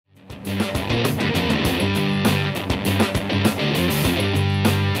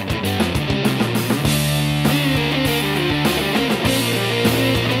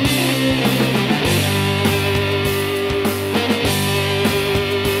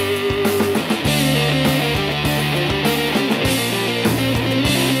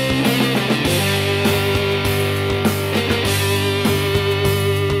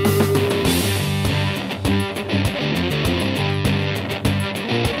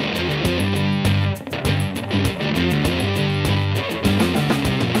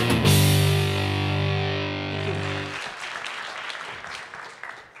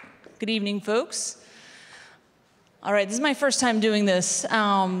evening, folks. All right, this is my first time doing this. So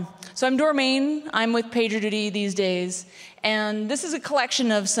I'm Dormain. I'm with PagerDuty these days. And this is a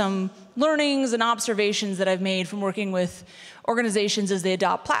collection of some learnings and observations that I've made from working with organizations as they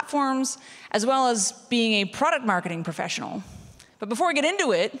adopt platforms, as well as being a product marketing professional. But before I get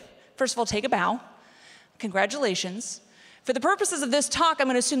into it, first of all, take a bow. Congratulations. For the purposes of this talk, I'm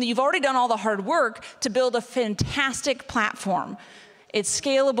going to assume that you've already done all the hard work to build a fantastic platform. It's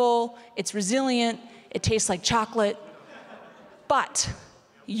scalable, it's resilient, it tastes like chocolate, but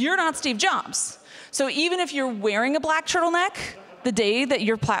you're not Steve Jobs. So even if you're wearing a black turtleneck the day that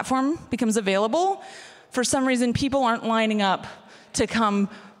your platform becomes available, for some reason people aren't lining up to come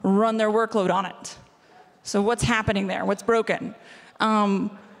run their workload on it. So what's happening there? What's broken?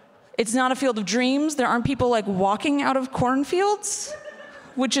 It's not a field of dreams. There aren't people like walking out of cornfields,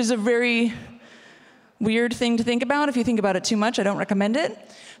 which is a very weird thing to think about. If you think about it too much, I don't recommend it.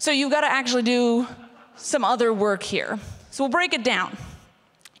 So you've got to actually do some other work here. So we'll break it down.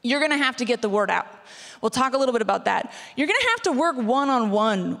 You're going to have to get the word out. We'll talk a little bit about that. You're going to have to work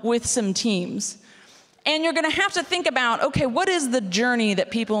one-on-one with some teams. And you're going to have to think about, okay, what is the journey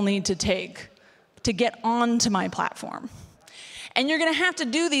that people need to take to get onto my platform? And you're going to have to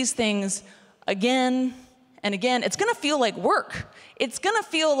do these things again and again. It's going to feel like work. It's going to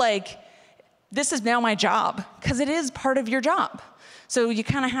feel like this is now my job, because it is part of your job. So you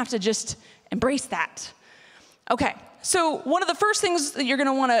kind of have to just embrace that. Okay, so one of the first things that you're going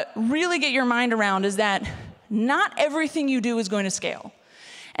to want to really get your mind around is that not everything you do is going to scale.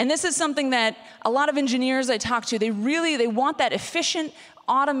 And this is something that a lot of engineers I talk to, they want that efficient,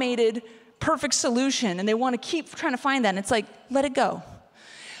 automated, perfect solution, and they want to keep trying to find that, and it's like, let it go.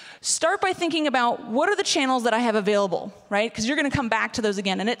 Start by thinking about what are the channels that I have available, right? Because you're going to come back to those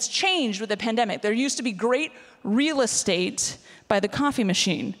again, and it's changed with the pandemic. There used to be great real estate by the coffee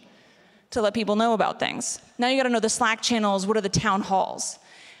machine to let people know about things. Now you got to know the Slack channels, what are the town halls.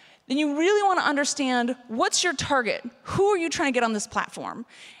 Then you really want to understand what's your target? Who are you trying to get on this platform?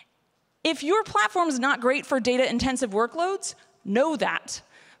 If your platform is not great for data-intensive workloads, know that.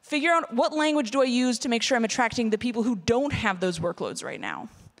 Figure out what language do I use to make sure I'm attracting the people who don't have those workloads right now.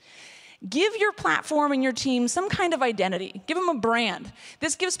 Give your platform and your team some kind of identity. Give them a brand.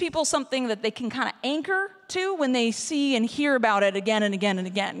 This gives people something that they can kind of anchor to when they see and hear about it again and again and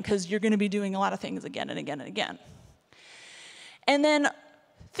again, because you're going to be doing a lot of things again and again and again. And then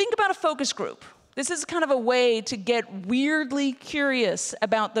think about a focus group. This is kind of a way to get weirdly curious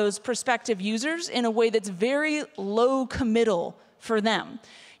about those prospective users in a way that's very low committal for them.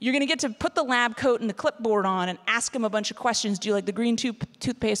 You're going to get to put the lab coat and the clipboard on and ask them a bunch of questions. Do you like the green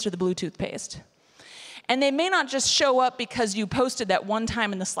toothpaste or the blue toothpaste? And they may not just show up because you posted that one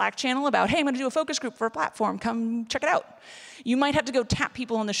time in the Slack channel about, hey, I'm going to do a focus group for a platform. Come check it out. You might have to go tap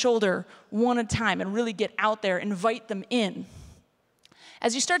people on the shoulder one at a time and really get out there, invite them in.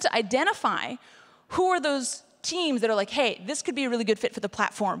 As you start to identify who are those teams that are like, hey, this could be a really good fit for the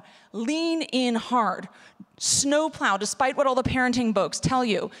platform, lean in hard. Snowplow, despite what all the parenting books tell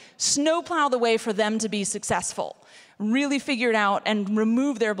you, snowplow the way for them to be successful. Really figure it out and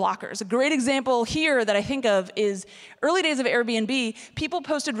remove their blockers. A great example here that I think of is early days of Airbnb, people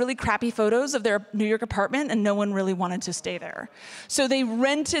posted really crappy photos of their New York apartment and no one really wanted to stay there. So they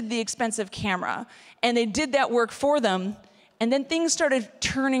rented the expensive camera and they did that work for them, and then things started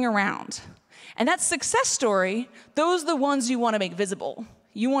turning around. And that success story, those are the ones you want to make visible.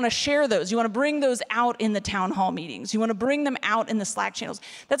 You want to share those. You want to bring those out in the town hall meetings. You want to bring them out in the Slack channels.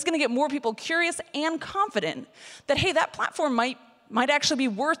 That's going to get more people curious and confident that, hey, that platform might actually be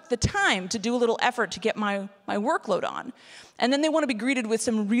worth the time to do a little effort to get my workload on. And then they want to be greeted with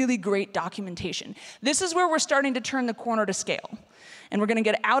some really great documentation. This is where we're starting to turn the corner to scale. And we're going to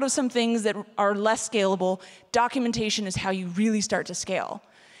get out of some things that are less scalable. Documentation is how you really start to scale.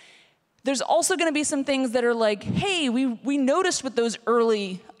 There's also going to be some things that are like, hey, we noticed with those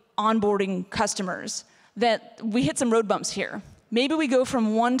early onboarding customers that we hit some road bumps here. Maybe we go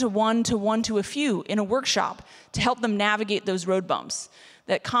from one to one to one to a few in a workshop to help them navigate those road bumps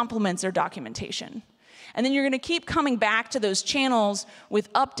that complements their documentation. And then you're going to keep coming back to those channels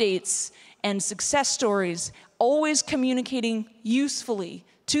with updates and success stories, always communicating usefully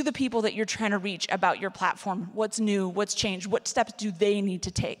to the people that you're trying to reach about your platform. What's new, what's changed, what steps do they need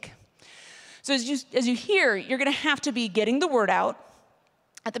to take? So as you hear, you're going to have to be getting the word out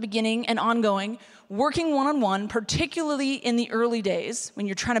at the beginning and ongoing, working one-on-one, particularly in the early days when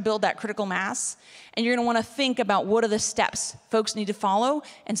you're trying to build that critical mass, and you're going to want to think about what are the steps folks need to follow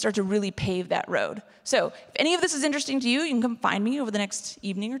and start to really pave that road. So if any of this is interesting to you, you can come find me over the next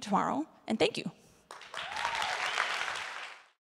evening or tomorrow, and thank you.